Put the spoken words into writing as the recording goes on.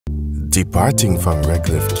Departing from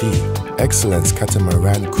Redcliffe Quay, Excellence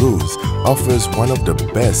Catamaran Cruise offers one of the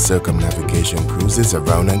best circumnavigation cruises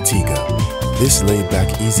around Antigua. This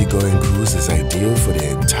laid-back, easygoing cruise is ideal for the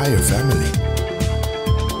entire family.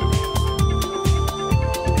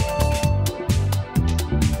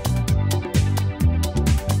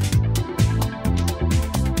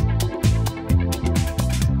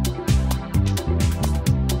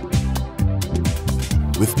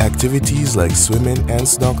 With activities like swimming and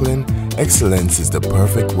snorkeling, Excellence is the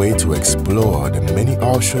perfect way to explore the many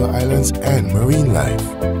offshore islands and marine life.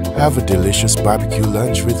 Have a delicious barbecue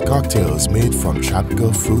lunch with cocktails made from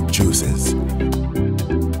tropical fruit juices.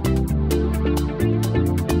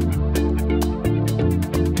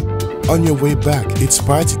 On your way back, it's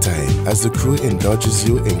party time as the crew indulges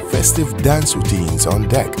you in festive dance routines on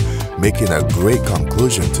deck, making a great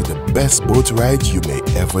conclusion to the best boat ride you may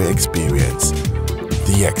ever experience.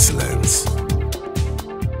 The Excellence.